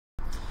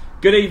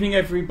Good evening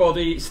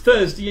everybody, it's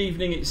Thursday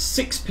evening, it's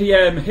 6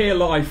 PM here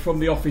live from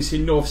the office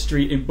in North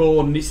Street in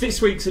Bourne, and it's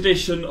this week's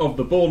edition of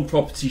the Bourne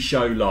Property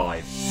Show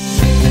Live.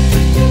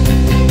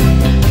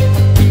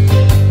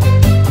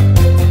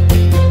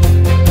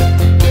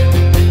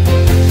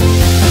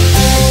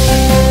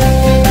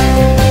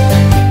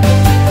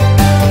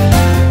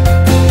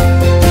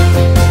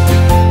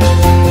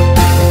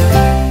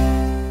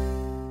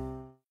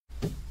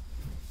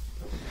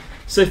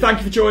 So thank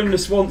you for joining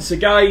us once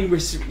again.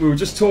 We were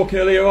just talking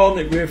earlier on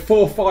that we're 4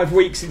 or 5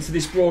 weeks into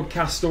this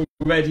broadcast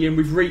already, and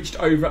we've reached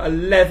over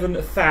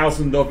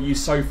 11,000 of you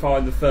so far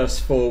in the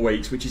first 4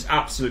 weeks, which is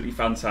absolutely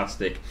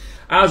fantastic.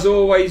 As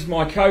always,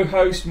 my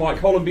co-host Mike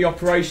Hollandby,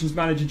 Operations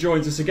Manager,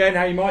 joins us again.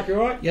 How are you, Mike? You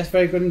all right? Yes,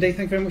 very good indeed.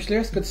 Thank you very much,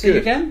 Lewis. Good to see you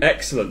again.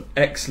 Excellent,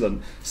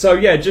 excellent. So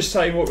yeah, just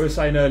saying what we were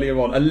saying earlier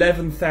on,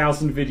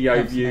 11,000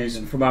 video views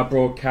from our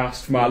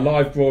broadcast, from our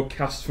live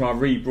broadcasts, from our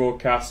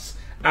rebroadcasts.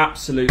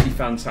 Absolutely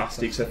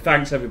fantastic. So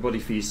thanks everybody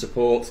for your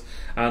support,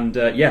 and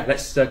yeah,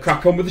 let's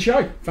crack on with the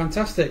show.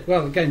 Fantastic.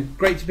 Well, again,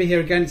 great to be here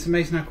again. It's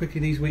amazing how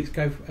quickly these weeks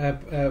go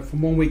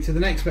from one week to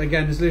the next. But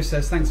again, as Lewis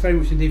says, thanks very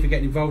much indeed for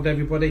getting involved,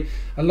 everybody.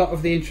 A lot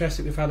of the interest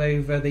that we've had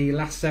over the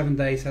last 7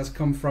 days has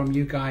come from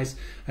you guys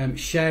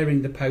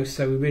sharing the post,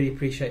 so we really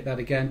appreciate that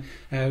again.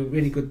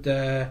 Really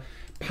good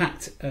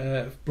packed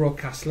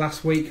broadcast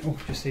last week. Oh,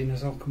 just seen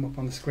us all come up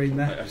on the screen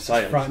there. It's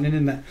frightening,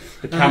 isn't it?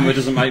 The camera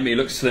doesn't make me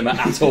look slimmer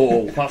at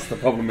all. That's the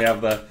problem we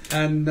have there.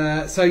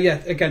 And so yeah,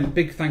 again,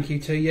 big thank you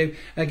to you.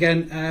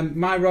 Again,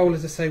 my role,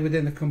 as I say,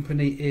 within the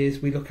company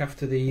is we look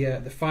after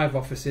the 5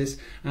 offices,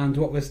 and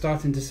what we're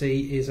starting to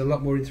see is a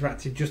lot more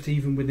interactive, just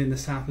even within the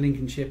South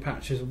Lincolnshire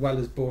patch as well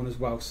as Bourne as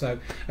well. So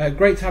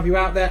great to have you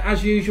out there.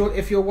 As usual,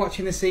 if you're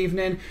watching this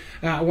evening,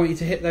 I want you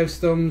to hit those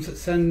thumbs,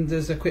 send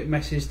us a quick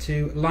message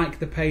to like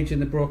the page in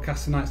the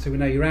broadcast tonight so we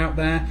know you're out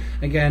there.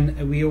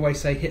 Again, we always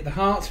say hit the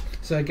heart,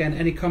 so again,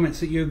 any comments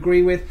that you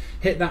agree with,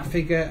 hit that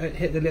figure,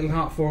 hit the little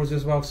heart for us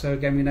as well, so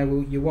again we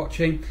know you're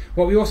watching.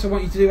 What we also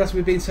want you to do, as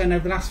we've been saying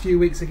over the last few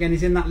weeks, again,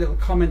 is in that little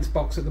comments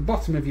box at the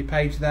bottom of your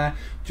page there,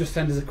 just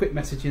send us a quick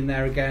message in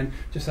there again,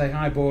 just say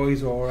hi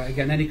boys, or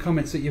again any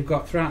comments that you've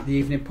got throughout the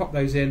evening, pop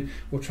those in,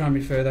 we'll try and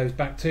refer those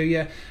back to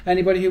you.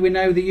 Anybody who we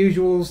know the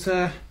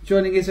usuals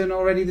joining us in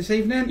already this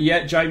evening?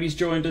 Yeah, Jamie's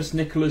joined us,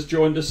 Nicola's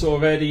joined us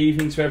already.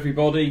 Evening to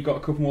everybody. Got a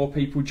couple more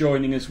people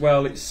joining as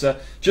well. It's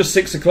just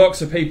 6 o'clock,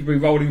 so people will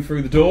be rolling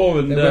through the door,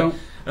 and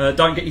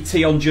don't get your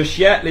tea on just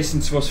yet. Listen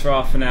to us for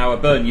half an hour,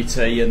 burn your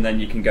tea, and then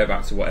you can go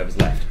back to whatever's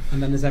left.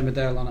 And then there's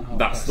Emmerdale on at half.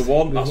 That's the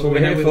one. That's what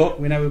we're here for.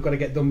 We know we've got to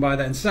get done by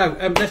then. So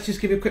let's just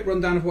give you a quick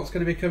rundown of what's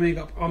going to be coming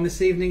up on this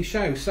evening's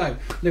show. So,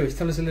 Lewis,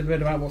 tell us a little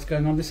bit about what's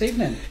going on this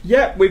evening.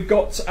 Yeah, we've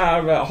got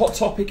our hot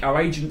topic, our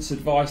agent's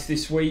advice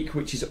this week,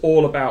 which is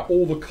all about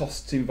all the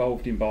costs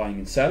involved in buying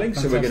and selling.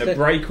 Fantastic. So we're going to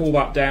break all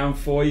that down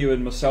for you,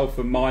 and myself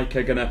and Mike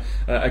are going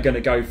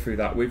to go through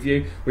that with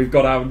you. We've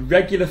got our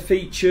regular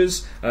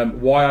features,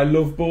 why I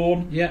love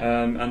Bourne.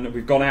 Yeah. And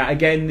we've gone out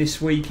again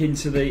this week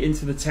into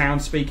the town,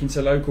 speaking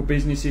to local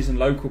businesses and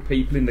local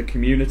people in the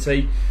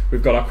community.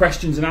 We've got our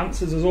questions and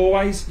answers as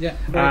always. Yeah.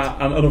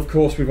 And of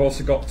course we've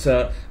also got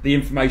the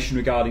information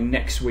regarding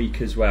next week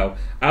as well.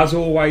 As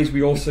always,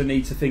 we also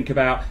need to think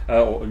about,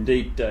 or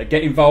indeed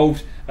get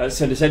involved.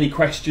 Send us any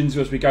questions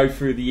as we go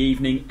through the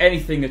evening,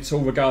 anything at all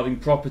regarding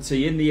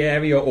property in the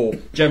area or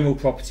general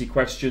property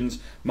questions.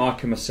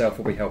 Mike and myself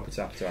will be helping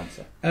to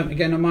answer.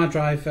 Again, on my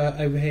drive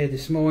over here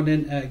this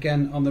morning,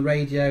 again on the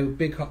radio,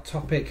 big hot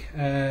topic,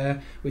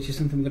 which is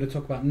something we're going to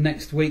talk about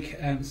next week.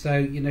 So,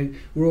 you know,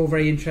 we're all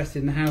very interested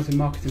in the housing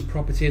market and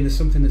property, and there's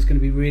something that's going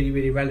to be really,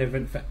 really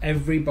relevant for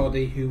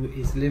everybody who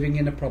is living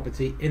in a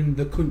property in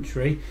the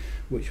country,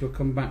 which we'll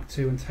come back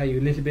to and tell you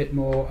a little bit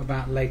more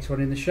about later on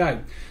in the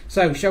show.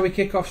 So, shall we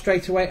kick off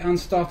straight away and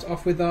start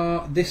off with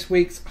our this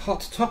week's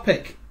hot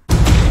topic?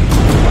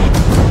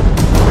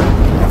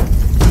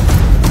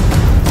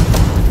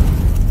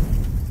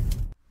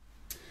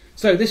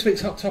 So this week's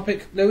hot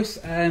topic, Lewis,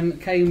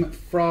 came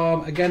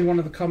from, again, one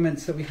of the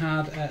comments that we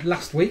had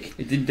last week.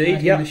 It did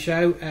indeed, in the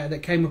show,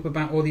 that came up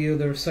about all the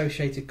other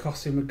associated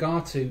costs in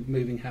regard to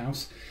moving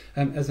house.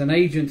 As an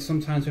agent,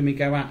 sometimes when we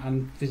go out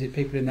and visit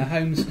people in their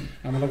homes,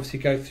 and we'll obviously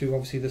go through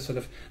the sort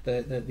of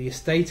the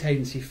estate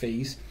agency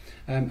fees,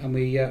 and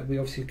we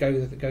obviously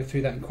go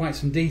through that in quite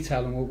some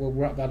detail, and we'll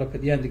wrap that up at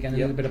the end again, a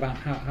little bit about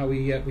how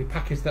we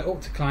package that up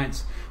to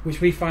clients,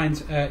 which we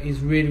find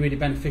is really, really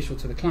beneficial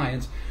to the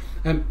client.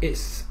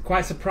 It's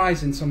quite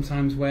surprising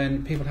sometimes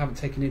when people haven't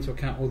taken into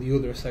account all the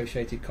other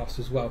associated costs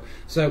as well.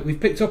 So we've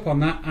picked up on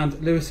that, and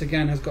Lewis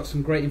again has got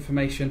some great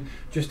information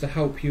just to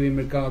help you in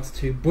regards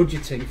to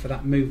budgeting for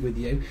that move with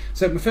you.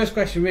 So my first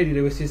question really,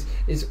 Lewis,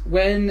 is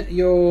when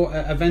you're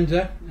a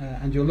vendor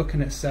and you're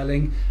looking at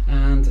selling,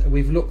 and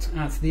we've looked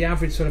at the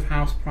average sort of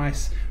house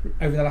price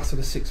over the last sort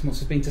of 6 months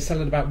has been to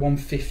sell at about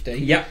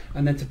 150, yeah,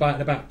 and then to buy at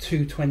about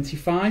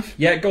 225.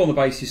 Yeah, go on the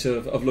basis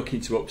of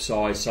looking to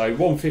upsize. So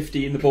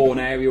 150 in the Bourne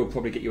area will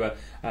probably get you a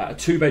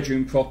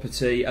 2-bedroom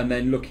property, and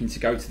then looking to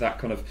go to that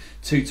kind of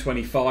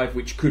 225,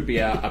 which could be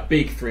a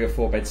big 3 or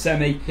 4 bed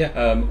semi,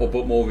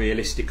 but more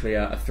realistically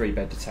a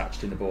 3-bed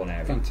detached in the Bourne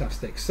area.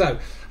 Fantastic. So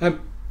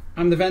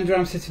I'm the vendor,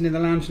 I'm sitting in the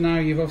lounge now.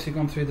 You've obviously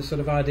gone through the sort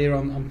of idea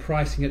on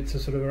pricing it to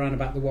sort of around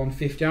about the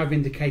 150. I've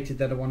indicated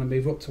that I want to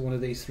move up to one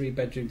of these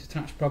 3-bedroom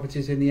detached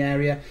properties in the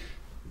area.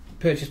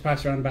 Purchase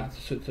price around about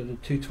sort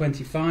of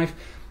 225.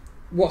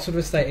 What sort of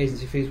estate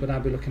agency fees would I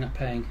be looking at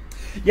paying?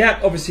 Yeah,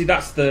 obviously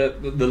that's the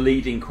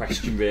leading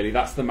question, really.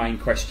 That's the main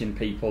question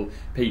people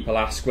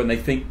ask when they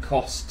think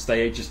costs.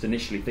 They just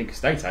initially think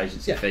estate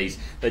agency fees.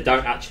 They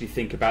don't actually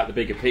think about the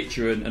bigger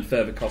picture and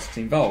further costs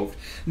involved.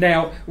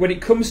 Now, when it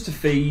comes to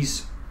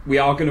fees, we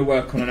are going to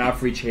work on an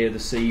average here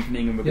this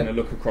evening, and we're going to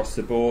look across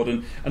the board.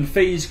 And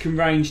fees can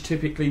range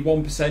typically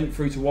 1%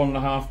 through to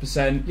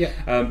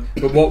 1.5%.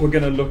 But what we're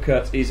going to look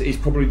at is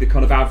probably the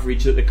kind of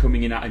average that they're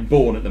coming in at in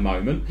Bourne at the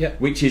moment,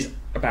 which is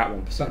about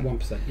 1%. About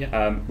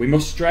 1%, we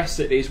must stress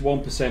that it is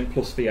 1%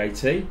 plus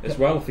VAT as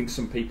well. I think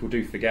some people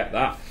do forget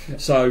that.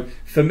 So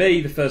for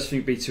me, the first thing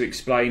would be to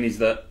explain is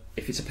that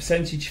if it's a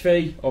percentage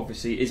fee,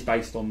 obviously it is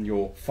based on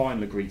your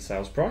final agreed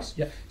sales price.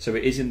 So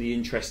it is in the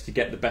interest to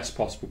get the best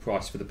possible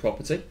price for the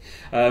property.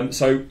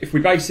 So if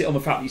we base it on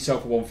the fact that you sell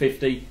for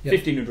 150,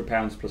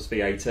 £1,500 plus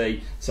VAT,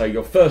 so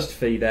your first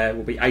fee there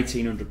will be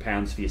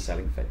 £1,800 for your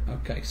selling fee.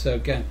 Okay, so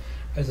again,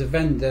 as a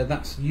vendor,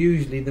 that's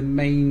usually the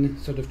main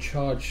sort of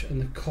charge and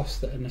the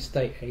cost that an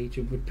estate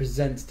agent would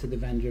present to the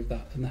vendor of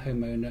that and the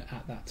homeowner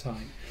at that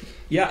time.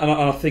 Yeah, and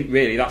I think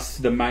really that's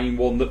the main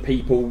one that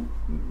people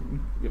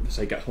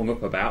say get hung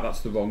up about. That's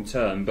the wrong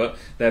term, but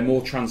they're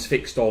more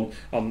transfixed on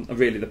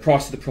really the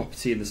price of the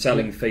property and the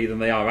selling fee than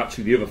they are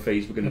actually the other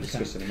fees we're going to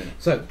discuss in a minute.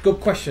 So, good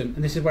question,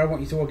 and this is where I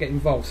want you to all get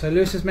involved. So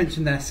Lewis has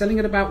mentioned there, selling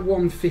at about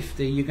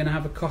 150, you're going to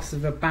have a cost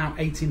of about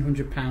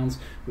 £1,800,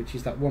 which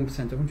is that 1% of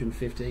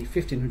 150,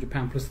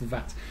 £1,500 plus the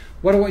VAT.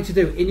 What I want you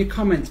to do, in your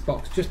comments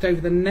box, just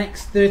over the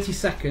next 30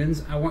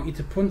 seconds, I want you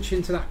to punch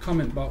into that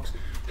comment box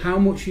how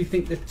much you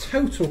think the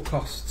total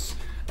costs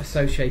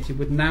associated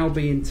would now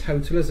be in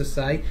total, as I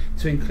say,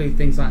 to include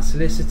things like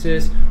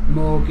solicitors,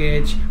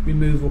 mortgage,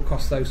 removal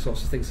costs, those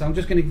sorts of things. So I'm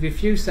just going to give you a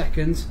few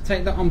seconds,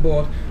 take that on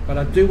board, but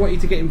I do want you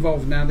to get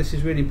involved now. This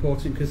is really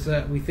important because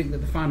we think that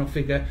the final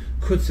figure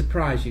could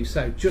surprise you.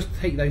 So just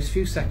take those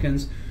few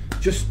seconds,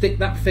 just stick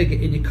that figure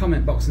in your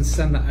comment box and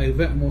send that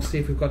over, and we'll see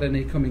if we've got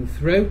any coming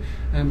through.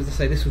 As I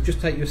say, this will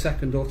just take you a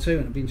second or two,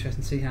 and it'll be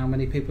interesting to see how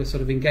many people are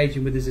sort of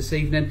engaging with us this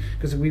evening,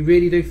 because we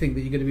really do think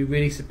that you're going to be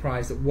really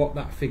surprised at what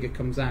that figure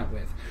comes out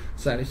with.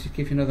 So let's just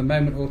give you another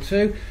moment or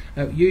two.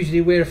 Usually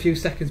we're a few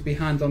seconds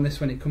behind on this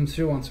when it comes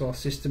through onto our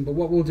system, but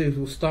what we'll do is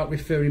we'll start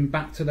referring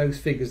back to those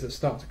figures that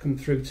start to come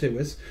through to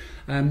us.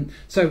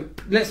 So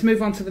let's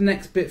move on to the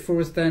next bit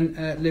for us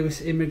then, Lewis,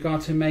 in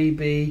regard to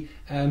maybe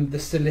the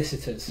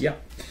solicitors.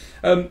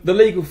 The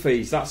legal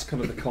fees, that's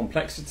kind of the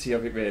complexity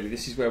of it, really.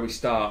 This is where we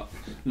start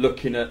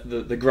looking at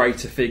the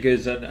greater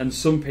figures, and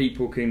some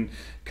people can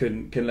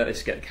let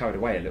us get carried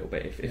away a little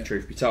bit, if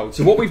truth be told.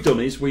 So what we've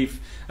done is we've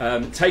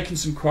taken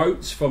some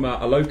quotes from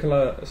a local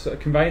sort of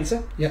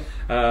conveyancer,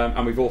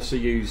 and we've also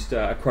used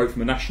a quote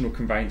from a national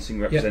conveyancing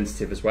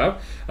representative as well,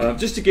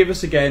 just to give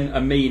us, again,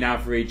 a mean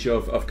average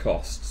of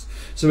costs.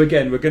 So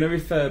again, we're going to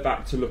refer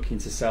back to looking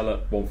to sell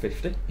at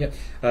 150.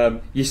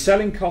 Your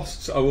selling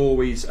costs are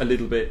always a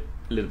little bit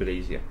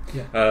easier.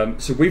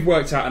 So we've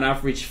worked out an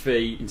average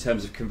fee in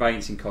terms of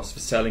conveyancing costs for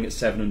selling at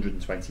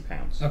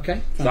 £720.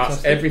 Okay, so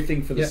that's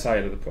everything for the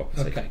sale of the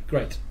property. Okay,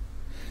 great.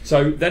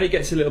 So then it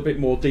gets a little bit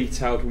more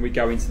detailed when we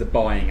go into the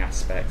buying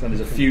aspect, and there's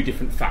a few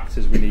different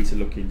factors we need to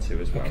look into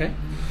as well.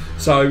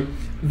 So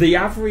the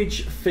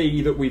average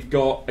fee that we've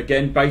got,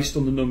 again based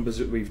on the numbers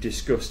that we've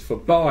discussed for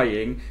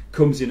buying,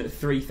 comes in at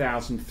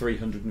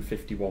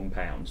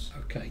 £3,351.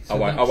 Okay,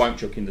 so I won't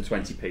chuck in the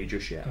 20p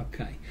just yet.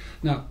 Okay.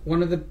 Now,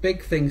 one of the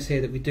big things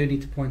here that we do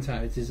need to point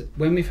out is that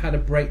when we've had a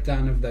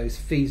breakdown of those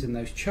fees and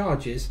those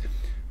charges,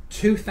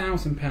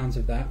 £2,000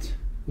 of that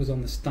was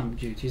on the stamp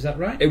duty. Is that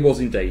right? It was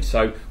indeed.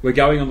 So we're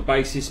going on the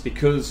basis,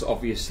 because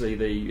obviously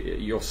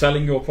you're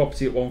selling your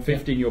property at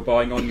 150 and you're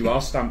buying on, you are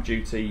stamp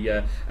duty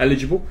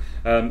eligible.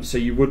 So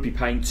you would be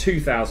paying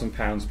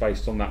 £2,000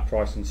 based on that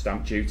price on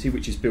stamp duty,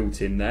 which is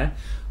built in there.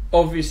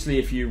 Obviously,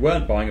 if you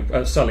weren't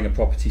selling a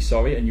property,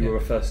 and you were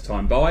a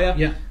first-time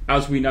buyer,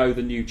 as we know,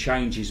 the new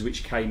changes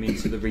which came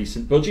into the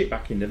recent budget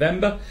back in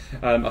November,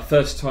 a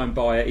first-time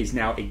buyer is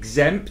now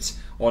exempt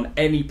on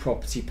any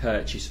property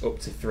purchase up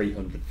to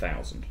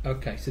 £300,000.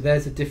 Okay, so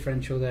there's a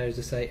differential there, as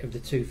I say, of the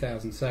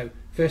 £2,000. So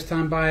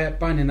first-time buyer,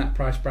 buying in that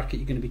price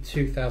bracket, you're going to be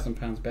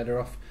 £2,000 better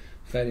off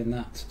failing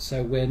that.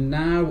 So we're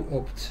now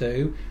up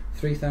to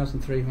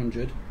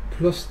 £3,300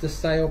 plus the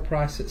sale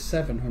price at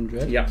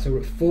 £700. So we're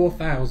at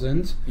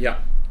 £4,000.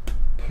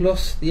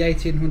 Plus the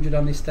 £1,800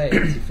 on the estate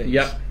agency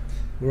fees.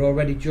 we're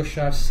already just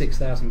shy of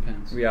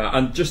 £6,000. Yeah,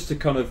 and just to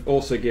kind of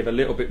also give a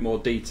little bit more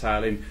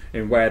detail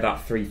in where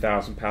that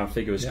 £3,000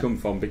 figure has come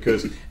from,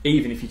 because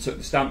even if you took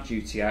the stamp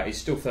duty out, it's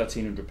still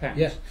 £1,300.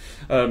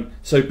 Yeah.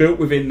 So built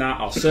within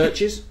that are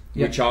searches,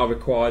 which are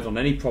required on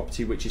any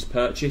property which is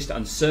purchased,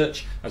 and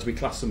search, as we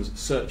class them as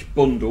search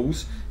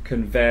bundles,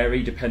 can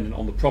vary depending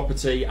on the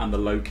property and the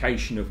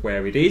location of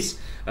where it is.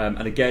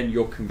 And again,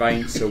 your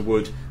conveyancer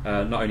would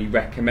not only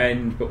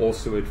recommend but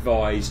also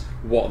advise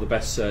what are the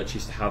best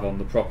searches to have on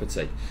the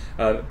property.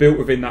 Built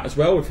within that as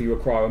well, if you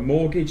require a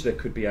mortgage, there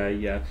could be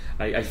a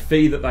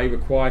fee that they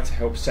require to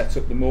help set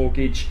up the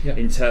mortgage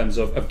in terms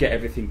of get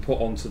everything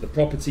put onto the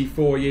property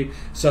for you.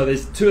 So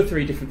there's 2 or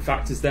 3 different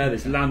factors there.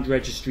 There's land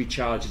registry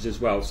charges as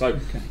well. So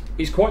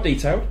it's quite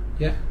detailed.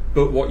 Yeah.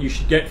 But what you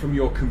should get from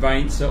your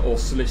conveyancer or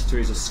solicitor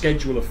is a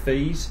schedule of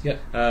fees,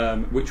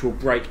 which will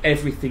break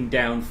everything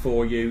down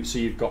for you, so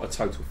you've got a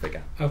total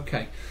figure.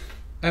 Okay.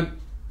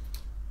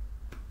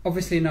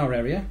 Obviously, in our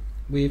area,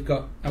 we've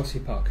got Elsie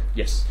Park.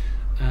 Yes.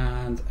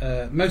 And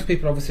most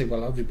people, obviously,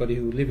 well, everybody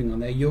who's living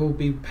on there, you'll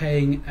be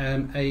paying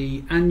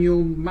a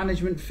annual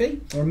management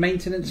fee or a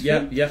maintenance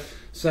fee. Yeah.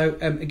 So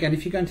again,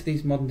 if you go into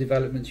these modern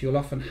developments, you'll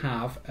often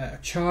have a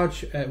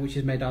charge which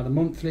is made either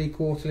monthly,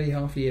 quarterly,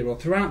 half a year, or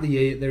throughout the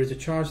year. There is a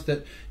charge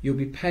that you'll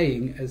be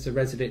paying as a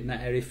resident in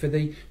that area for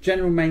the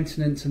general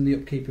maintenance and the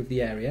upkeep of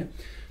the area.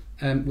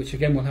 Which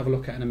again we'll have a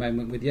look at in a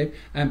moment with you.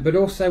 But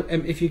also,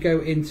 if you go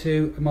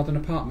into a modern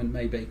apartment,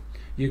 maybe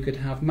you could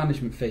have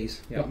management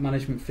fees. Block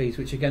management fees,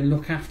 which again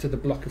look after the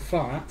block of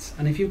flats.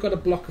 And if you've got a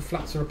block of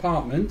flats or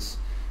apartments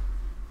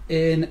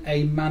in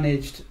a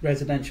managed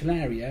residential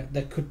area,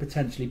 there could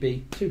potentially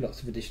be 2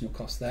 lots of additional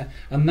costs there,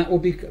 and that will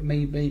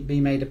be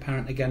made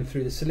apparent again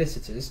through the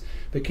solicitors.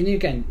 But can you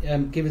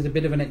again give us a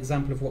bit of an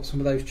example of what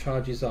some of those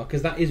charges are,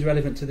 because that is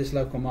relevant to this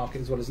local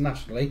market as well as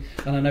nationally,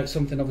 and I know it's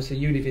something obviously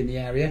you live in the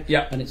area,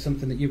 and it's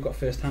something that you've got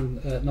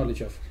first-hand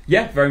knowledge of.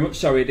 Yeah, very much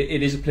so. It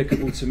is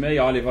applicable to me.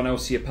 I live on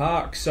Elsie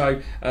Park, so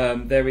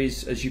there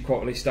is, as you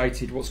quite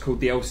stated, what's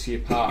called the Elsie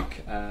Park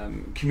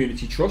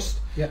Community Trust,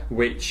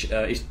 which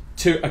is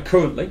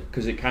currently,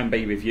 because it can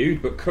be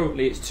reviewed, but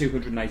currently it's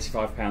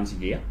 £285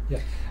 a year.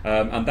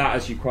 And that,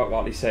 as you quite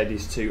rightly said,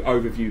 is to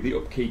overview the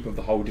upkeep of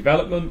the whole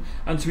development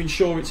and to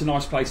ensure it's a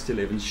nice place to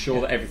live and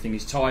ensure that everything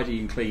is tidy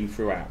and clean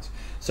throughout.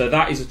 So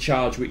that is a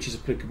charge which is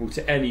applicable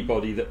to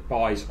anybody that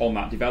buys on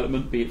that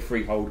development, be it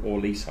freehold or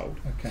leasehold.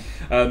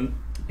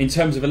 In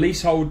terms of a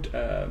leasehold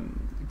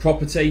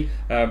property,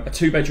 a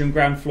 2-bedroom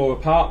ground floor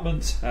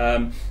apartment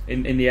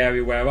in the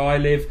area where I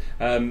live,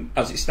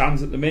 as it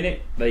stands at the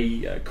minute,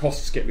 the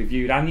costs get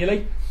reviewed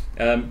annually,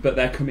 but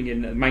they're coming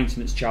in at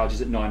maintenance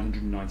charges at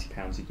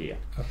 £990 a year.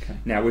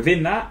 Now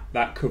within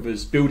that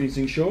covers buildings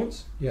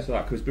insurance, so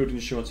that covers building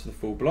insurance for the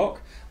full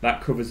block.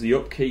 That covers the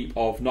upkeep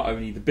of not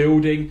only the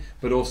building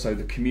but also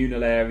the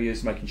communal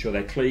areas, making sure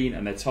they're clean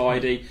and they're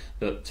tidy,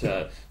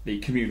 that the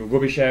communal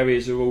rubbish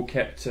areas are all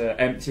kept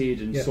emptied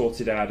and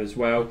sorted out as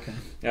well.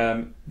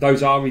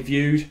 Those are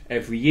reviewed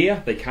every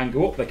year. They can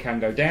go up, they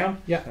can go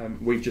down.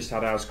 We've just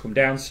had ours come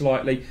down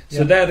slightly.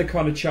 So they're the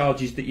kind of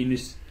charges that you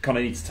kind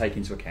of need to take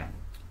into account.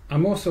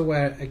 I'm also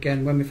aware,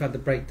 again, when we've had the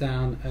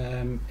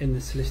breakdown in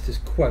the solicitor's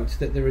quote,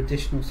 that there are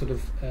additional sort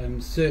of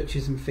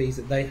searches and fees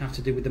that they have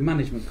to do with the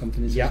management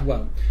companies as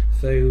well.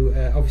 So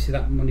obviously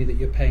that money that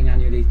you're paying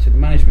annually to the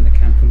management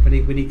account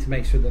company, we need to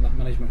make sure that that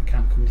management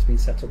account company has been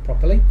set up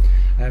properly.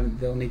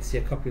 They'll need to see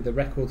a copy of the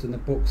records and the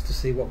books to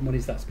see what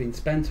monies that's been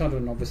spent on,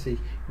 and obviously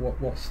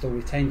what's still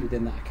retained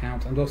within that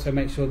account, and also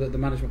make sure that the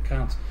management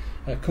account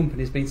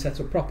company has been set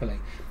up properly.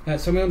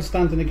 So we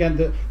understand, and again,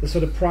 that the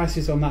sort of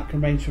prices on that can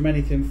range from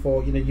anything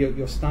for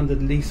your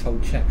standard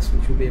leasehold checks,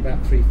 which will be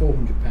about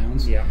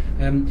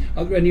 £300-400.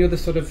 Are there any other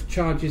sort of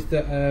charges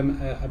that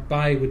a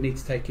buyer would need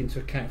to take into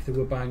account if they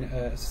were buying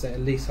say a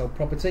leasehold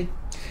property?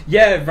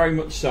 Yeah, very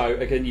much so.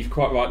 Again, you've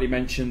quite rightly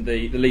mentioned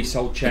the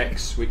leasehold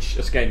checks, which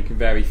again can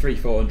vary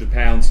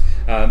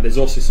 £300-400. There's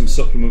also some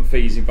supplement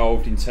fees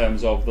involved in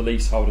terms of the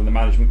leasehold and the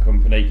management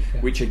company,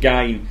 which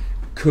again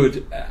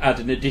could add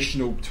an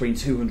additional between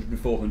 £200 and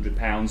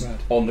 £400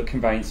 on the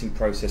conveyancing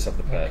process of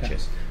the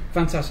purchase.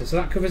 Fantastic. So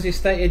that covers the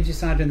estate agency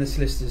side and the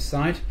solicitor's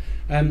side.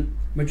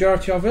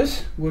 Majority of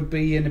us would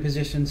be in a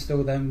position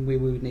still then we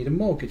would need a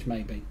mortgage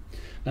maybe.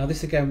 Now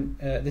this again,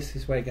 this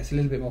is where it gets a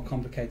little bit more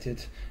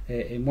complicated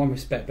in one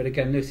respect, but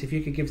again, Lucy, if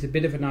you could give us a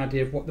bit of an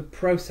idea of what the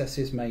process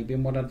is maybe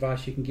and what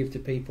advice you can give to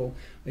people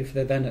if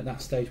they're then at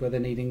that stage where they're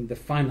needing the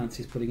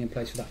finances putting in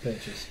place for that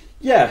purchase.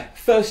 Yeah,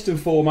 first and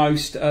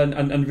foremost,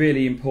 and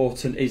really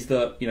important, is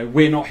that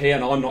we're not here,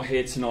 and I'm not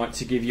here tonight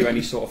to give you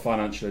any sort of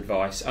financial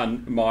advice.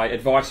 And my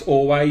advice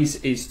always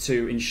is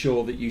to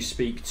ensure that you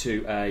speak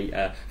to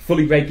a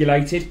fully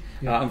regulated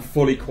and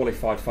fully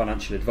qualified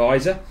financial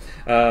advisor.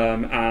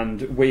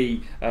 And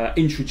we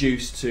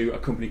introduced to a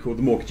company called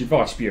the Mortgage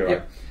Advice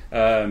Bureau.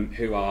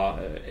 Who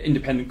are an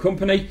independent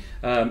company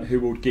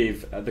who will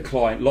give the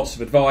client lots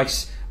of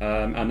advice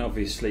and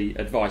obviously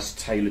advice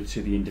tailored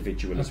to the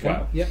individual as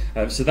well.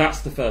 So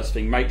that's the first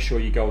thing. Make sure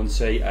you go and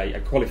see a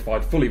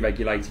qualified, fully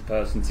regulated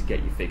person to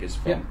get your figures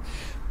from.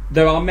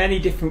 There are many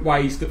different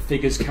ways that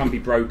figures can be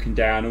broken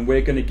down, and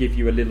we're going to give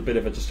you a little bit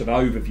of just an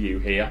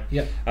overview here.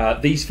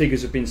 Yep. These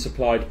figures have been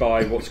supplied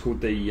by what's called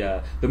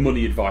the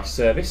Money Advice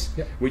Service,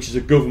 yep. which is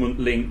a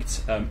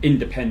government-linked,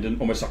 independent,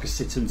 almost like a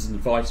citizens'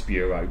 advice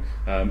bureau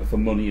for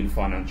money and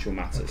financial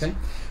matters. Okay.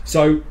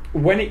 So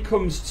when it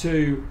comes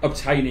to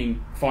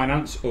obtaining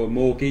finance or a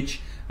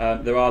mortgage,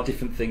 there are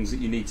different things that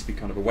you need to be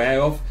kind of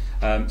aware of.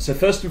 So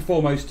first and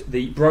foremost,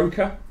 the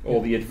broker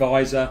or the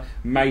advisor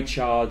may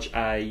charge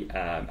a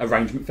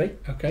arrangement fee.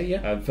 Okay,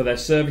 yeah. For their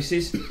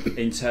services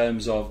in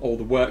terms of all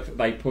the work that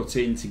they put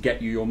in to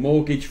get you your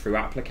mortgage through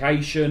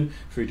application,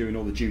 through doing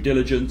all the due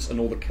diligence and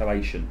all the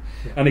collation.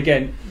 Yeah. And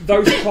again,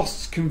 those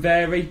costs can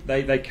vary.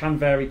 They can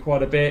vary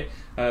quite a bit.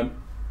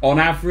 On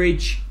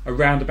average,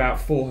 around about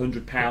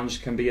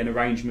 £400 can be an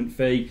arrangement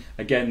fee.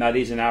 Again, that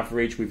is an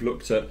average. We've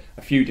looked at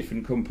a few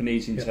different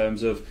companies in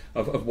terms of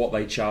what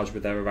they charge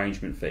with their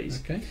arrangement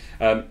fees. Okay.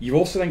 You've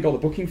also then got the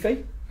booking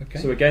fee. Okay.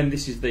 So again,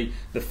 this is the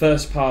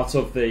first part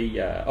of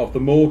the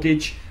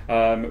mortgage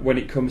when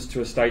it comes to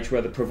a stage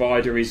where the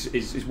provider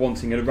is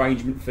wanting an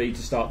arrangement fee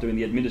to start doing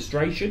the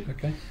administration.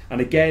 Okay.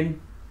 And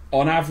again,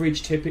 on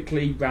average,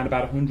 typically around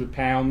about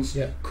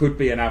 £100 could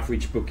be an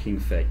average booking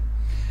fee.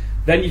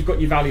 Then you've got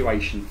your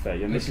valuation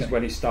fee, and this is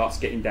when it starts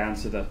getting down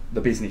to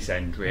the business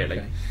end, really.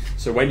 Okay.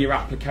 So when your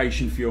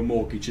application for your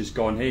mortgage has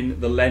gone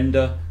in, the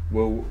lender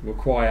will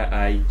require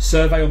a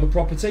survey on the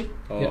property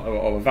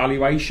or a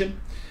valuation,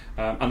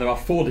 and there are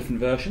 4 different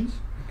versions.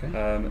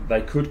 Okay.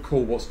 They could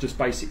call what's just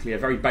basically a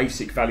very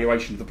basic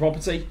valuation of the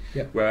property,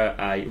 where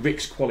a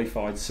RICS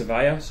qualified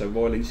surveyor, so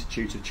Royal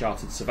Institute of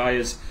Chartered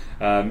Surveyors,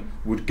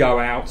 would go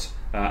out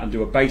and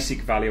do a basic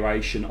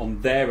valuation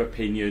on their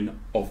opinion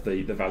of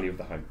the value of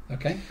the home.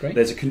 Okay, great.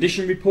 There's a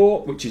condition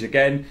report, which is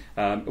again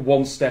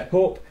one step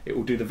up. It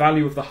will do the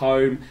value of the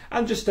home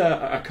and just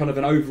a kind of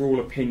an overall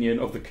opinion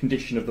of the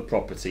condition of the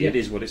property. It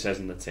is what it says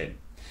in the tin.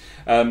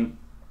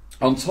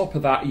 On top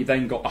of that, you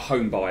then got the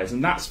home buyers,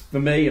 and that's, for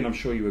me, and I'm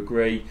sure you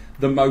agree,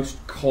 the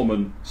most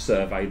common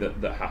survey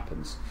that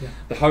happens. Yeah.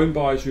 The home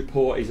buyers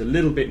report is a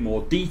little bit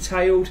more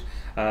detailed,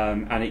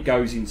 and it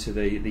goes into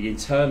the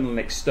internal and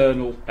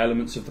external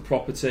elements of the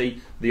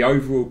property, the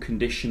overall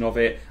condition of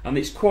it, and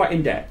it's quite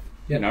in depth.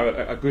 Yeah. You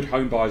know, a good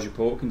home buyers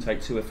report can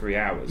take 2 or 3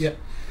 hours. Yeah.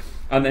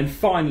 And then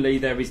finally,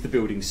 there is the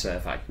building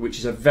survey, which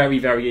is a very,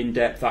 very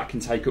in-depth, that can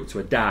take up to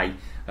a day.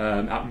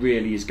 That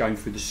really is going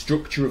through the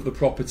structure of the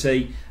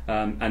property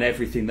and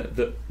everything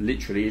that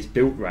literally is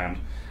built around.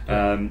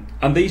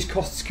 And these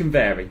costs can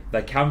vary.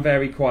 They can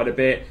vary quite a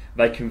bit.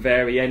 They can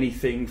vary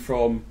anything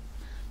from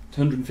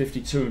 £150,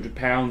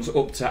 £200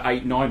 up to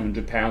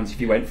 £800-900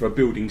 if you went for a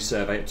building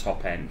survey at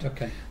top end.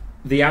 Okay.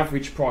 The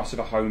average price of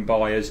a home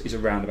buyer's is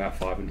around about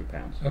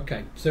 £500.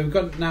 Okay, so we've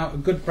got now a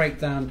good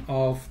breakdown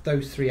of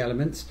those 3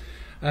 elements.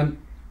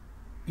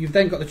 You've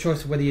then got the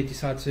choice of whether you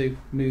decide to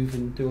move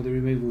and do all the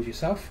removals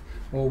yourself,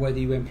 or whether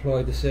you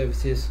employ the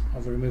services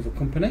of a removal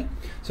company.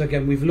 So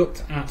again, we've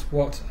looked at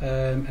what,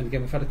 and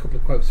again we've had a couple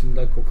of quotes from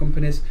local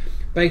companies,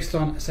 based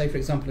on, say for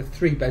example, a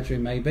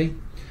 3-bedroom maybe,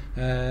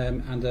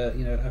 and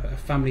a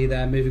family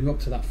there moving up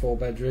to that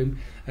 4-bedroom.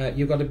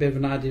 You've got a bit of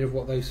an idea of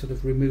what those sort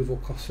of removal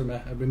costs from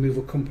a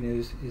removal company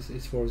is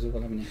for as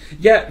well, haven't you?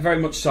 Yeah, very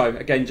much so.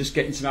 Again, just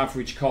getting some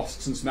average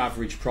costs and some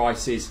average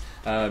prices.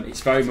 It's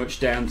very much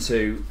down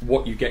to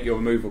what you get your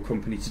removal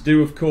company to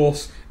do, of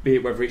course, be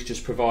it whether it's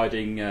just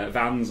providing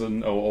vans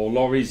or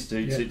lorries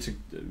to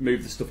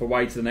move the stuff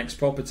away to the next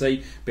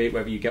property, be it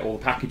whether you get all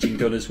the packaging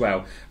done as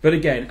well. But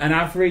again, an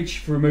average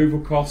for removal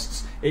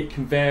costs, it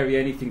can vary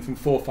anything from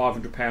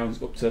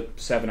 £400-500 up to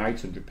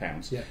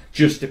 £700-800,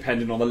 just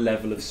depending on the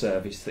level of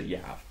service that you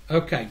have.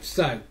 Okay,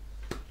 so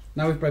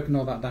now we've broken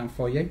all that down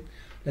for you.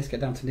 Let's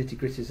get down to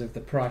nitty-gritties of the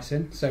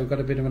pricing. So we've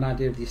got a bit of an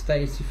idea of the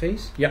estate agency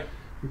fees. Yep.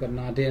 We've got an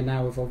idea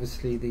now of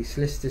obviously the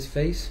solicitor's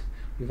fees.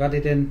 We've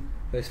added in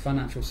those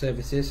financial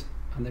services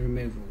and the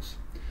removals.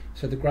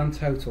 So the grand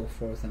total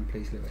for us then,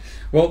 please, Lewis.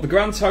 Well, the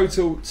grand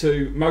total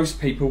to most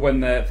people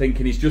when they're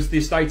thinking is just the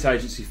estate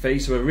agency fee.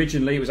 So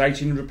originally it was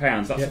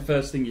 £1,800. That's the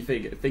first thing you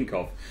think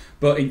of.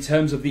 But in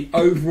terms of the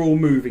overall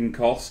moving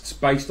costs,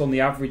 based on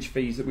the average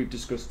fees that we've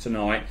discussed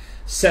tonight,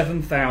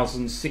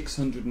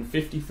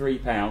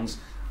 £7,653.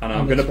 And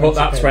I'm going to put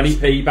that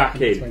 20p back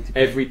in. 20p.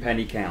 Every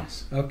penny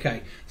counts.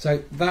 Okay,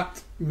 so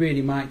that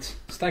really might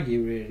stagger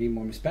you, really, in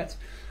one respect.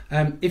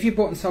 If you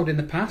bought and sold in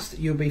the past,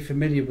 you'll be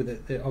familiar with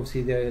it.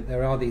 Obviously,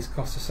 there are these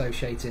costs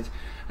associated.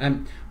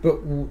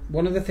 But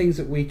one of the things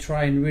that we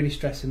try and really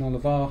stress in all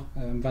of our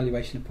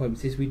valuation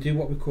appointments is we do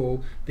what we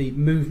call the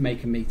move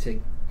maker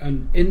meeting.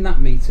 And in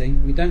that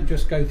meeting, we don't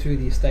just go through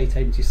the estate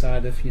agency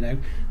side of,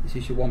 this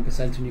is your 1%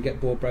 and you get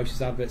board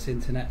brochures, adverts,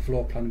 internet,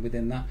 floor plan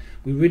within that.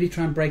 We really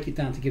try and break it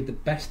down to give the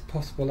best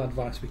possible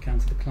advice we can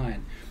to the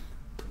client.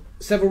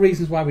 Several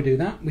reasons why we do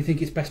that. We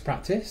think it's best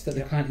practice, that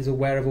the client is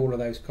aware of all of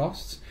those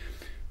costs.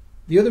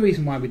 The other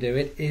reason why we do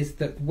it is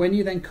that when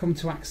you then come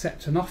to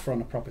accept an offer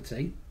on a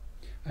property,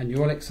 and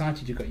you're all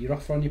excited, you've got your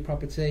offer on your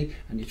property,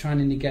 and you're trying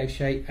to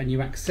negotiate, and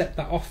you accept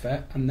that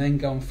offer, and then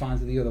go and find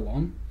the other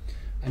one,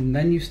 and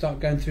then you start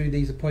going through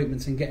these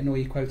appointments and getting all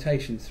your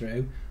quotations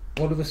through,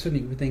 all of a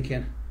sudden you're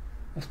thinking,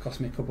 that's cost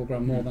me a couple of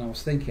grand more than I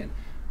was thinking.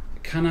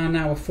 Can I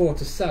now afford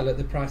to sell at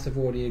the price I've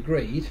already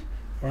agreed,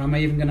 or am I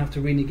even going to have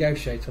to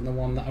renegotiate on the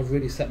one that I've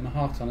really set my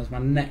heart on as my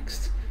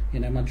next,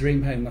 my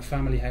dream home, my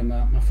family home,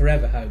 my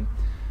forever home?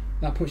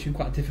 That puts you in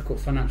quite a difficult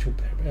financial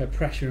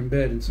pressure and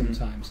burden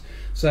sometimes.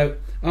 So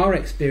our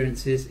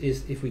experience is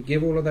if we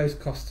give all of those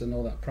costs and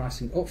all that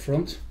pricing up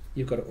front,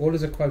 you've got it all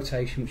as a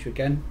quotation, which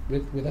again,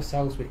 with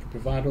ourselves, we can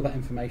provide all that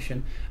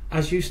information.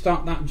 As you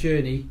start that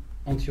journey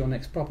onto your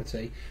next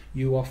property,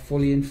 you are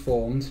fully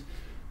informed.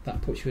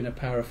 That puts you in a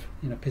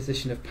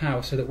position of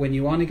power, so that when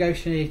you are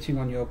negotiating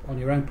on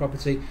your own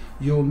property,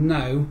 you'll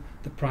know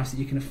the price that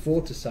you can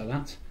afford to sell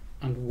at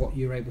and what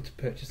you're able to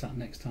purchase that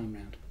next time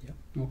round. Yep.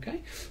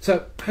 Okay.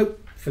 So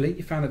hopefully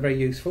you found that very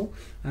useful.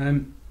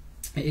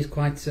 It is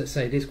quite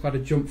a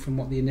jump from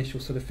what the initial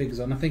sort of figures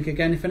are. And I think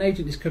again, if an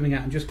agent is coming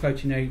out and just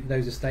quoting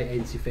those estate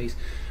agency fees,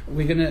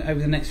 we're going to over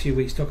the next few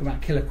weeks talk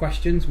about killer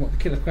questions. What the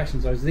killer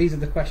questions are is these are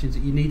the questions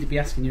that you need to be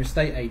asking your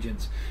estate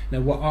agent.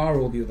 What are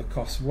all the other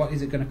costs? What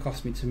is it going to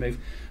cost me to move?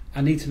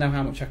 I need to know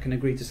how much I can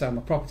agree to sell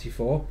my property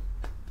for.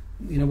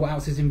 What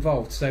else is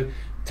involved? So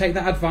take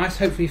that advice.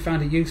 Hopefully you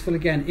found it useful.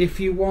 Again, if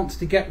you want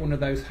to get one of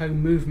those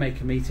home move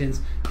maker meetings,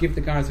 give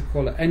the guys a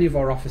call at any of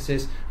our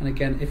offices. And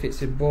again, if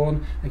it's in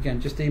Bourne, again,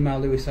 just email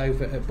Lewis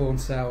over at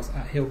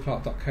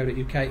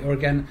bournesales@hillclark.co.uk, or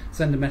again,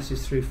 send a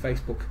message through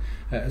Facebook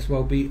as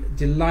well. Be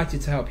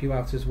delighted to help you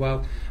out as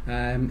well,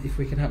 if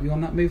we can help you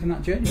on that move and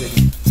that journey with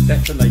you.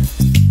 Definitely.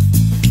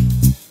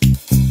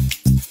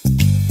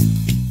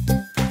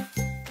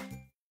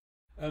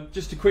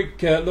 Just a quick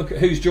look at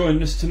who's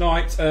joining us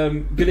tonight.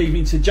 Good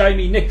evening to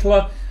Jamie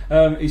Nicola.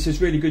 He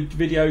says, really good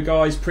video,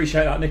 guys.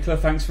 Appreciate that, Nicola.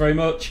 Thanks very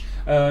much.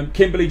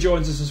 Kimberly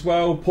joins us as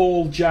well.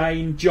 Paul,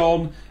 Jane,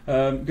 John.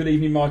 Good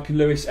evening, Mike and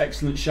Lewis.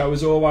 Excellent show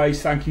as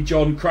always. Thank you,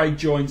 John. Craig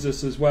joins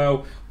us as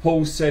well.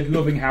 Paul said,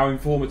 loving how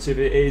informative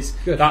it is.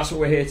 Good. That's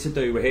what we're here to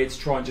do. We're here to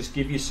try and just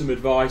give you some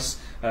advice,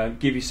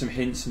 give you some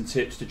hints and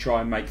tips to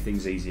try and make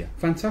things easier.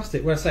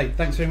 Fantastic. Well, I say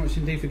thanks very much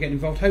indeed for getting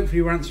involved.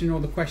 Hopefully we're answering all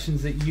the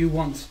questions that you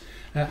want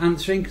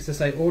answering, because I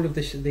say all of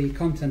the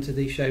content of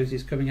these shows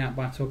is coming out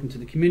by talking to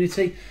the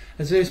community.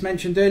 As Lewis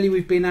mentioned earlier,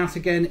 we've been out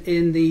again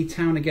in the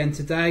town again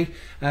today.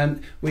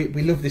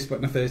 We love this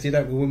button on a Thursday,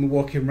 don't we, when we're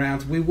walking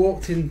around. We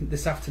walked in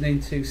this afternoon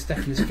to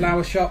Stephanie's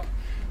flower shop.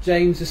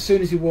 James, as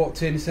soon as he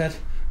walked in, he said,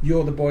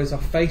 "You're the boys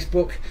off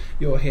Facebook.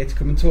 You're here to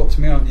come and talk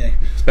to me, aren't you?"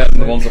 It's better than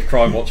the ones off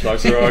Crime Watch, though,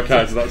 so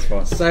okay, so that's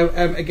fine. So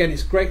again,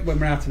 it's great when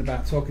we're out and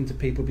about talking to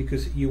people,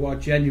 because you are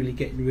genuinely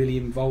getting really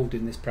involved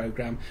in this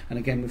programme. And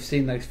again, we've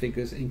seen those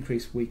figures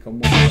increase week on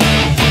week.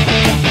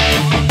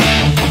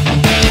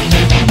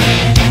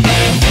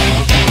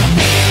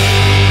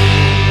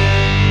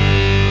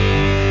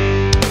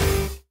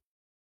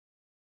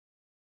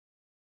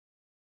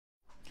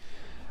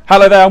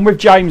 Hello there, I'm with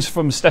James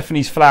from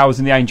Stephanie's Flowers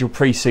in the Angel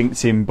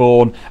Precinct in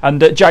Bourne.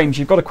 And James,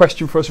 you've got a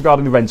question for us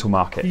regarding the rental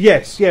market.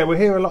 Yes, we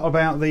hear a lot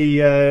about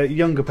the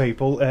younger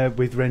people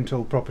with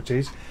rental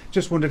properties.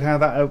 Just wondered how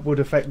that would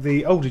affect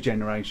the older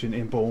generation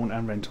in Bourne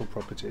and rental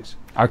properties.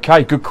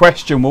 Okay, good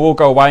question. We'll all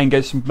go away and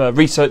get some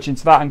research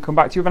into that and come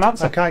back to you with an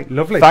answer. Okay,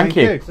 lovely. Thank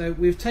you. So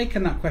we've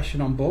taken that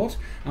question on board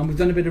and we've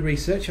done a bit of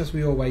research, as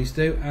we always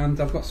do, and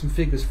I've got some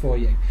figures for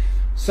you.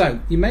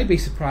 So you may be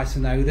surprised to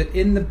know that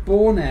in the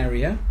Bourne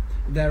area,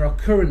 there are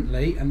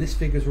currently, and this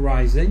figure's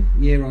rising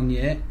year on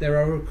year, there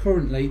are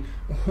currently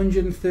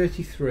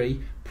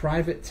 133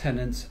 private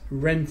tenants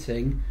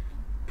renting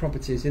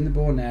properties in the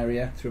Bourne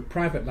area through a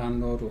private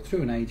landlord or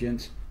through an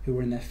agent who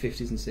are in their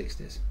 50s and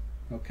 60s.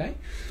 Okay?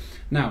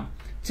 Now,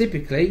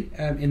 typically,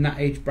 in that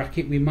age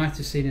bracket, we might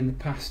have seen in the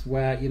past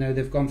where,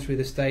 they've gone through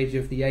the stage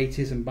of the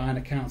 80s and buying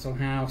a council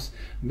house,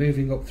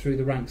 moving up through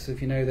the ranks of,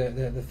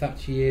 the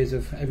Thatcher years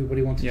of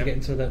everybody wanting to get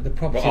into the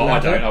property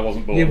ladder. I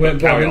wasn't born. You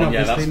weren't born, on.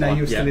 obviously. No,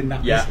 you were still in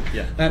that.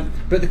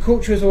 But the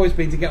culture has always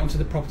been to get onto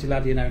the property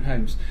ladder in own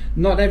homes.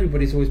 Not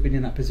everybody's always been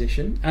in that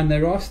position, and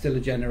there are still a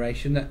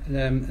generation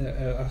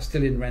that are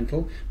still in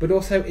rental, but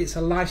also it's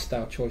a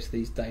lifestyle choice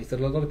these days that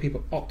a lot of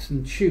people opt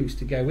and choose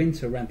to go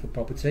into a rental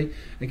property.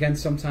 Again,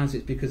 sometimes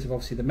it's because of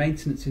obviously the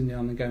maintenance and the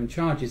ongoing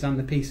charges and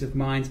the peace of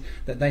mind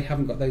that they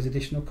haven't got those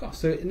additional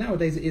costs. So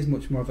nowadays it is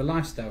much more of a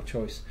lifestyle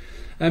choice.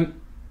 But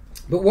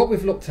what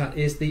we've looked at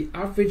is the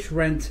average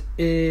rent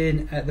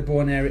in the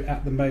Bourne area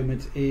at the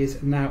moment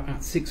is now at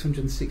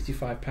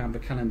 £665 per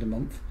calendar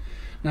month.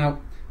 Now,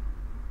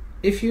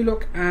 if you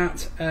look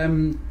at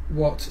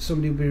what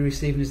somebody will be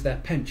receiving as their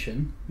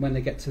pension when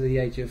they get to the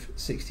age of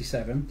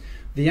 67,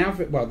 the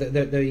average,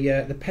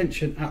 the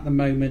pension at the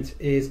moment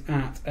is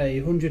at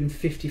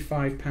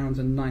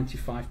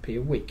 £155.95 a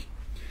week.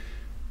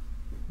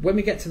 When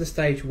we get to the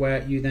stage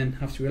where you then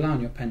have to rely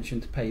on your pension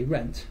to pay your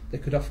rent, there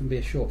could often be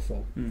a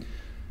shortfall.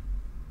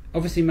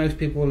 Obviously, most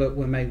people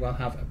may well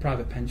have a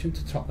private pension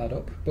to top that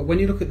up. But when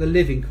you look at the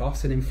living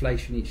costs and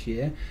inflation each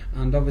year,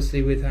 and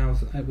obviously with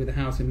the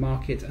housing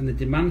market and the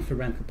demand for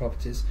rental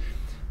properties,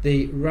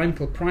 The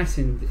rental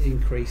pricing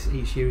increase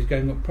each year is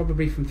going up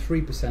probably from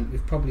 3%.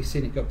 We've probably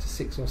seen it go up to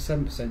 6 or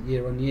 7%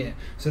 year on year.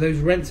 So those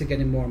rents are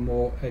getting more and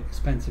more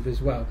expensive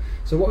as well.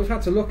 So what we've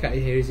had to look at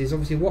here is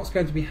obviously what's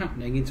going to be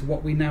happening into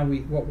what we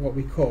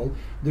call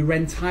the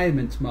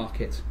retirement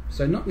market.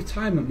 So not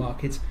retirement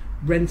market,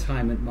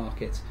 retirement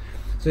market.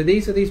 So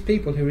these are these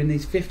people who are in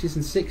these 50s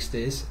and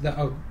 60s that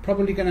are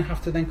probably going to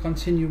have to then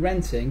continue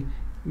renting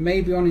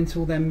maybe on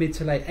until their mid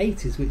to late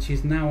 80s, which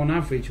is now on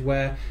average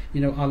where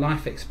our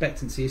life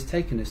expectancy has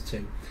taken us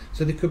to.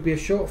 So there could be a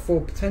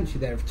shortfall potentially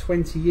there of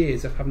 20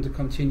 years of having to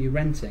continue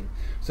renting.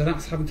 So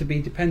that's having to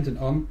be dependent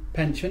on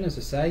pension, as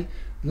I say,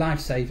 life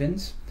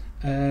savings,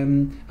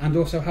 and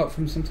also help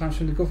sometimes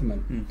from the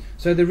government.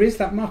 So there is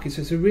that market.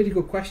 So it's a really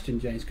good question,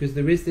 James, because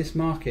there is this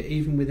market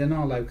even within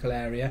our local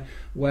area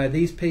where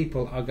these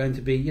people are going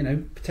to be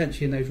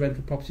potentially in those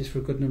rental properties for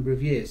a good number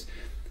of years.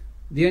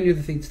 The only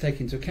other thing to take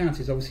into account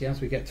is obviously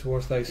as we get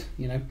towards those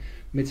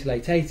mid to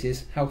late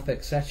 80s, health,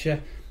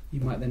 etc.,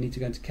 you might then need to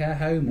go into care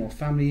home or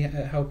family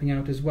helping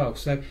out as well.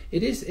 So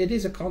it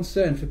is a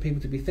concern for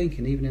people to be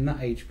thinking, even in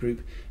that age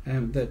group,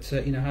 that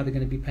how they're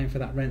going to be paying for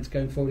that rent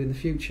going forward in the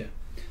future.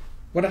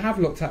 What I have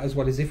looked at as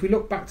well is if we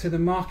look back to the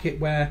market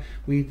where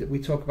we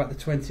talk about the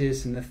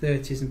 20s and the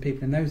 30s and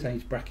people in those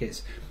age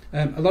brackets,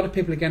 a lot of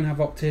people again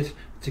have opted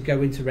to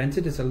go into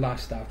rented as a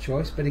lifestyle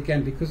choice, but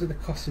again because of the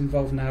costs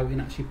involved now in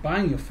actually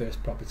buying your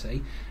first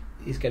property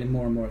is getting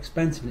more and more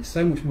expensive, and it's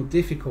so much more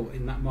difficult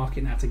in that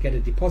market now to get a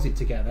deposit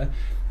together.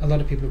 A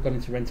lot of people have gone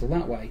into rental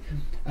that way,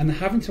 and they're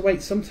having to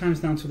wait sometimes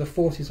down to the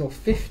 40s or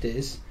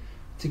 50s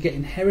to get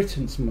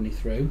inheritance money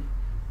through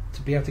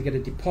to be able to get a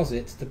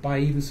deposit to buy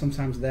even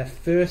sometimes their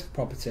first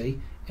property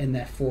in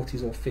their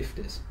 40s or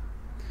 50s.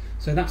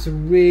 So that's a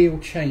real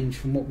change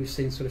from what we've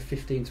seen sort of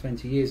 15,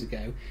 20 years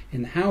ago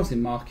in the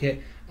housing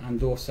market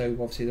and also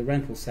obviously the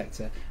rental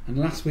sector. And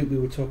last week we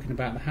were talking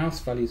about the house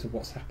values of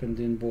what's happened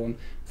in Bourne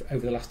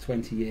over the last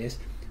 20 years.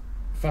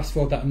 Fast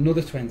forward that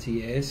another 20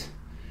 years,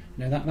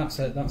 that's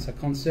a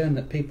concern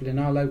that people in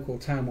our local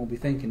town will be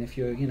thinking. If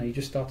you're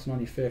just starting on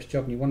your first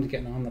job and you want to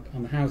get on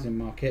the housing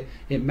market,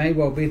 it may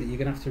well be that you're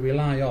going to have to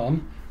rely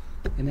on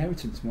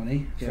inheritance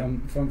money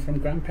from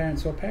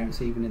grandparents or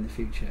parents even in the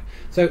future.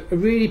 So a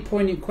really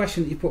poignant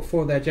question that you put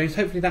forward there, James.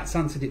 Hopefully that's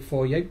answered it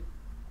for you.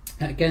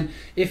 Again,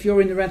 if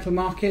you're in the rental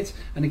market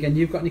and again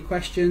you've got any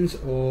questions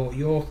or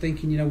you're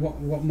thinking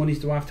what monies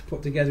do I have to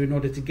put together in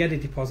order to get a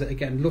deposit,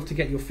 again love to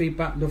get your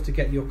feedback, love to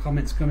get your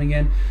comments coming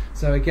in.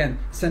 So again,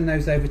 send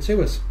those over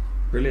to us.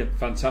 Brilliant,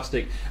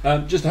 fantastic.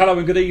 Just hello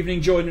and good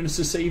evening. Joining us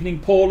this evening,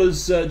 Paul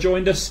has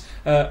joined us,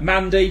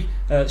 Mandy,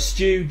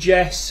 Stu,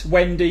 Jess,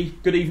 Wendy.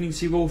 Good evening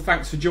to you all.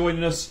 Thanks for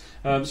joining us.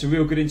 Some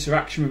real good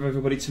interaction with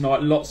everybody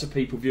tonight. Lots of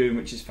people viewing,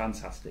 which is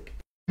fantastic.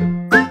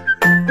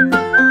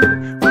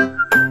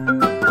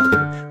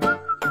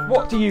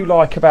 What do you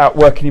like about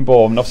working in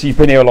Bourne? Obviously, you've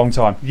been here a long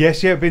time.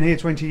 Yes, I've been here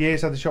 20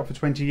 years, had the shop for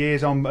 20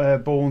 years. I'm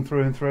born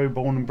through and through,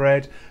 born and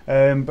bred.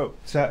 I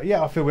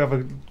feel we have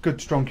a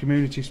good, strong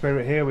community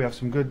spirit here. We have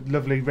some good,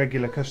 lovely,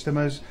 regular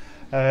customers.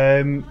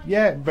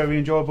 Very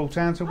enjoyable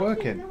town to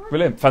work in.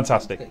 Brilliant,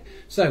 fantastic.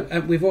 So,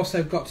 we've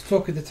also got to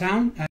talk of the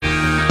town.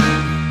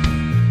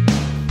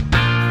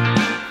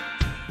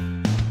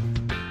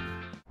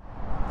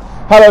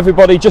 Hello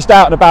everybody, just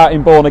out and about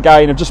in Bourne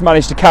again. I've just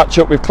managed to catch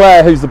up with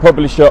Claire, who's the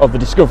publisher of the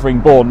Discovering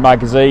Bourne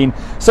magazine.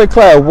 So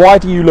Claire, why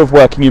do you love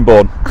working in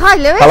Bourne? Hi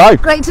Lewis. Hello.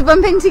 Great to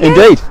bump into you.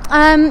 Indeed.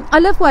 I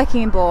love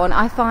working in Bourne.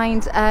 I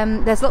find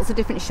there's lots of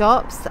different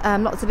shops,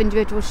 lots of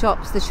individual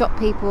shops. The shop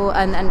people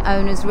and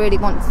owners really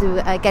want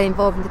to get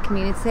involved in the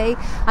community,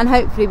 and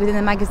hopefully within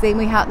the magazine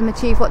we help them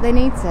achieve what they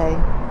need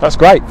to. That's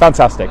great,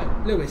 fantastic.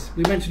 Lewis,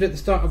 we mentioned at the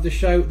start of the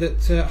show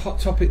that hot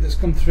topic that's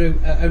come through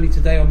only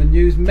today on the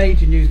news,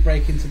 major news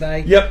breaking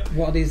today. Yep.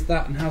 What is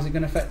that and how's it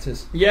going to affect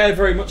us? Yeah,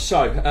 very much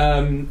so.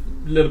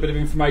 A little bit of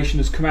information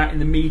has come out in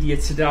the media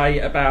today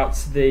about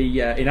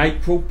the in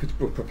April,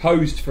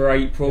 proposed for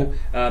April,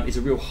 is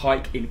a real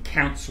hike in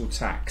council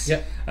tax.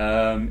 Yep.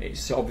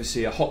 It's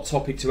obviously a hot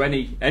topic to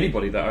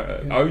anybody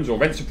that owns or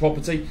rents a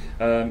property.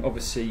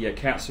 Obviously,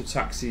 council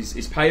tax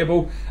is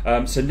payable.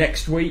 So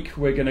next week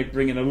we're going to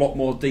bring in a lot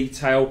more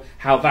detail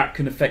how that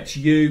can affect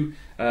you.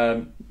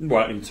 Well,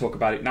 I don't even talk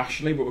about it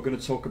nationally, but we're going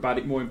to talk about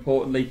it more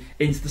importantly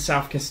into the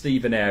South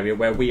Kesteven area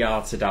where we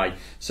are today.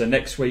 So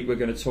next week we're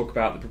going to talk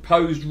about the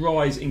proposed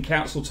rise in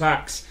council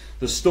tax,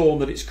 the storm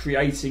that it's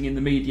creating in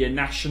the media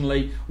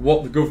nationally,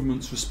 what the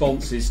government's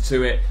response is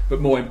to it,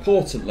 but more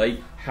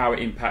importantly, how it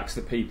impacts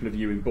the people of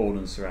you in Bourne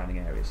and surrounding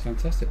areas.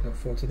 Fantastic, look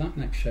forward to that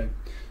next show.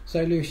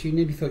 So Lewis, you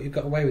nearly thought you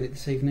got away with it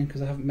this evening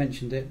because I haven't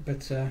mentioned it,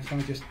 but if I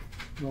just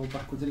roll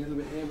backwards a little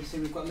bit here, we see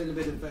we've got a little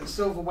bit of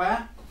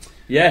silverware.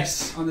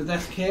 Yes. On the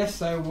desk here,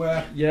 so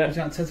would you like to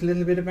tell us a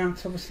little bit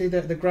about obviously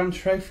the grand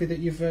trophy that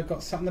you've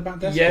got sat on the back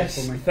desk?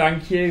 Yes, for me?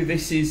 Thank you.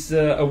 This is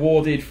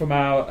awarded from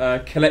our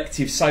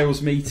collective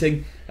sales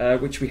meeting,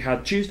 which we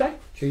had Tuesday,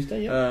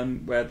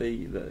 where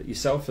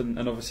yourself and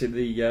obviously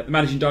the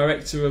managing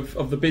director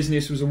of the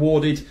business was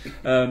awarded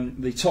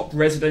the top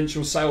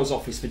residential sales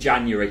office for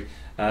January.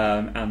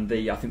 and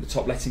I think the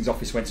top lettings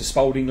office went to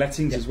Spalding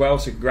Lettings as well,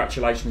 so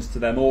congratulations to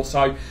them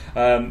also.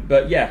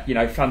 But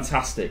yeah,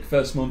 fantastic.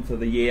 First month of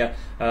the year,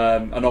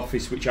 an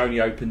office which only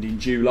opened in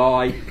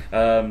July,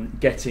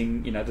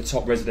 getting the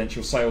top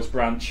residential sales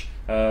branch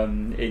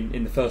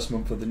in the first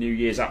month of the new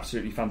year is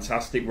absolutely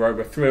fantastic.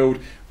 We're thrilled.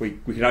 We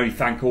can only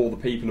thank all the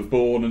people of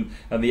Bourne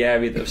and the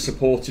area that have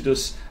supported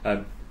us,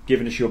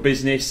 given us your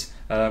business,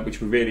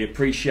 which we really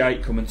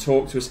appreciate. Come and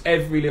talk to us.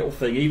 Every little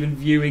thing, even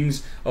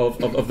viewings of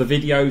the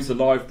videos, the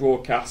live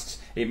broadcasts,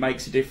 it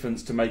makes a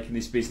difference to making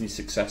this business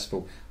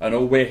successful. And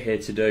all we're here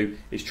to do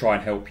is try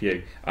and help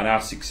you. And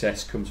our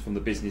success comes from the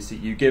business that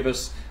you give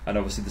us, and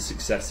obviously the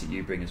success that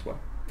you bring as well.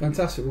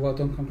 Fantastic. Well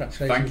done.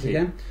 Congratulations Thank you.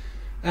 again.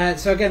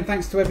 So again,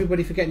 thanks to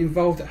everybody for getting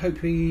involved. I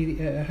hope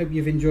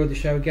you've enjoyed the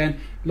show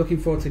again. Looking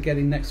forward to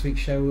getting next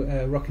week's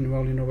show rocking and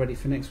rolling already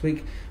for next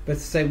week. But to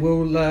say,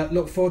 we'll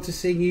look forward to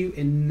seeing you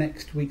in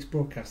next week's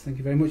broadcast. Thank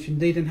you very much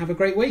indeed, and have a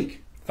great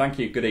week. Thank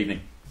you. Good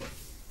evening.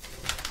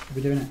 Are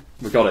we doing it?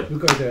 We've got it. We've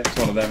got to do it. It's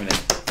one of them,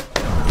 isn't it?